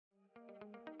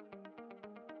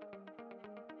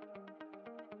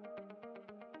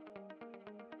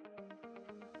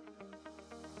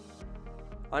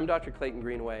I'm Dr. Clayton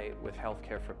Greenway with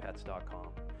healthcareforpets.com.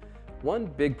 One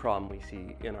big problem we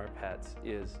see in our pets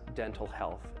is dental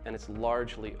health, and it's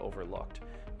largely overlooked.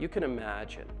 You can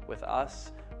imagine, with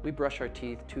us, we brush our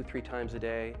teeth 2-3 times a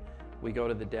day. We go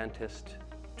to the dentist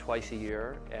twice a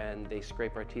year, and they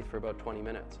scrape our teeth for about 20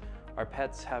 minutes. Our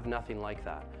pets have nothing like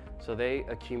that. So they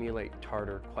accumulate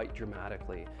tartar quite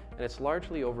dramatically, and it's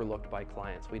largely overlooked by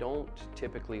clients. We don't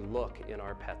typically look in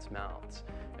our pets' mouths,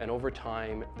 and over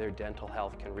time their dental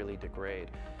health can really degrade,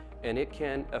 and it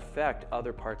can affect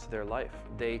other parts of their life.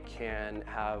 They can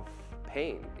have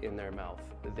pain in their mouth.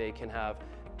 They can have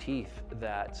teeth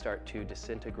that start to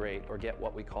disintegrate or get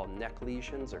what we call neck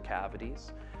lesions or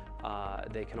cavities.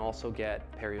 They can also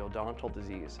get periodontal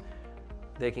disease.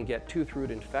 They can get tooth root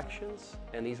infections,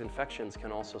 and these infections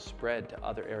can also spread to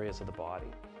other areas of the body.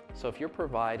 So if you're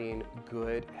providing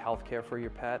good health care for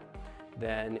your pet,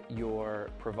 then you're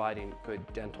providing good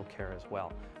dental care as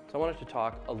well. So I wanted to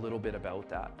talk a little bit about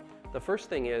that. The first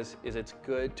thing is it's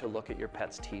good to look at your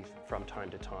pet's teeth from time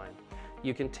to time.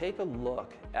 You can take a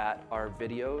look at our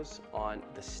videos on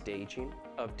the staging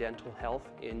of dental health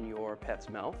in your pet's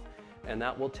mouth, and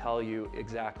that will tell you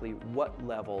exactly what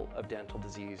level of dental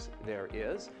disease there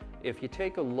is. If you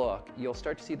take a look, you'll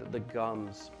start to see that the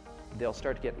gums, they'll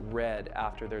start to get red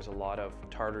after there's a lot of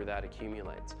tartar that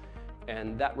accumulates.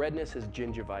 And that redness is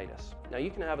gingivitis. Now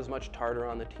you can have as much tartar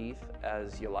on the teeth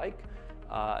as you like.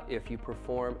 If you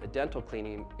perform a dental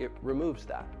cleaning, it removes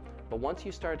that. But once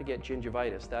you start to get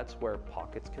gingivitis, that's where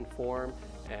pockets can form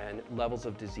and levels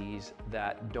of disease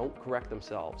that don't correct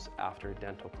themselves after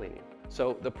dental cleaning.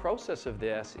 So the process of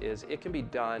this is it can be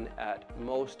done at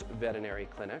most veterinary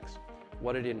clinics.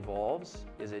 What it involves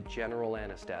is a general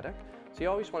anesthetic. So you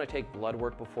always want to take blood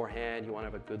work beforehand. You want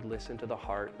to have a good listen to the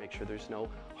heart, make sure there's no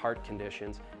heart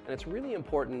conditions. And it's really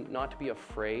important not to be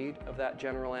afraid of that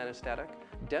general anesthetic.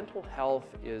 Dental health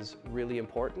is really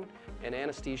important, and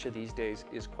anesthesia these days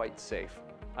is quite safe.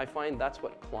 I find that's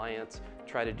what clients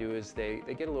try to do is they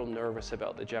get a little nervous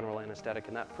about the general anesthetic,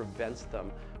 and that prevents them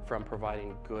from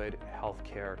providing good health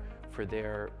care for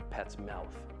their pet's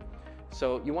mouth.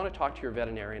 So you want to talk to your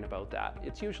veterinarian about that.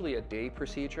 It's usually a day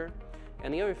procedure.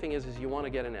 And the other thing is you want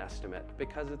to get an estimate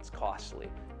because it's costly.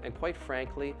 And quite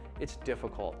frankly, it's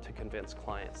difficult to convince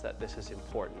clients that this is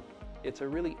important. It's a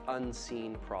really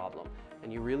unseen problem,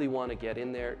 and you really want to get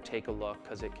in there, take a look,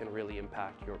 because it can really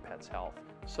impact your pet's health.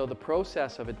 So the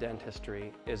process of a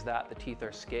dentistry is that the teeth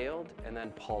are scaled and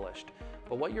then polished.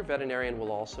 But what your veterinarian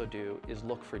will also do is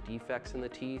look for defects in the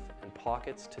teeth and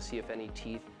pockets to see if any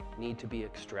teeth need to be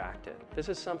extracted. This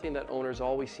is something that owners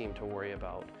always seem to worry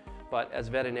about. But as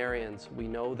veterinarians, we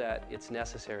know that it's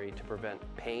necessary to prevent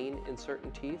pain in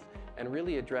certain teeth and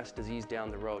really address disease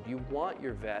down the road. You want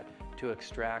your vet to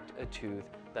extract a tooth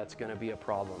that's going to be a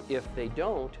problem. If they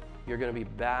don't, you're going to be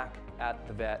back at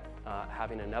the vet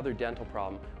having another dental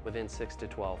problem within 6 to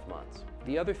 12 months.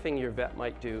 The other thing your vet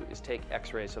might do is take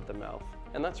x-rays of the mouth.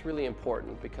 And that's really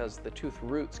important because the tooth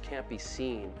roots can't be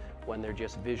seen when they're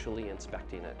just visually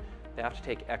inspecting it. They have to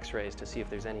take x-rays to see if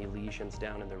there's any lesions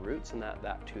down in the roots and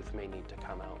that tooth may need to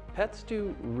come out. Pets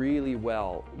do really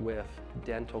well with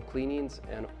dental cleanings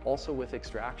and also with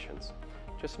extractions.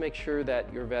 Just make sure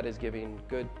that your vet is giving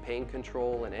good pain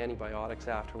control and antibiotics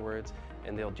afterwards,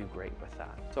 and they'll do great with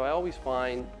that. So I always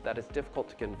find that it's difficult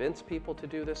to convince people to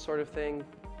do this sort of thing,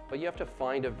 but you have to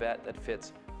find a vet that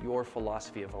fits your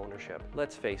philosophy of ownership.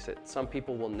 Let's face it, some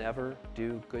people will never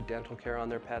do good dental care on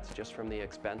their pets just from the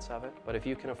expense of it, but if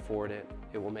you can afford it,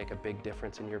 it will make a big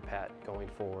difference in your pet going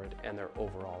forward and their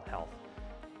overall health.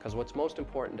 Because what's most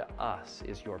important to us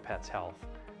is your pet's health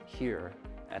here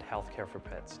at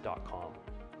healthcareforpets.com.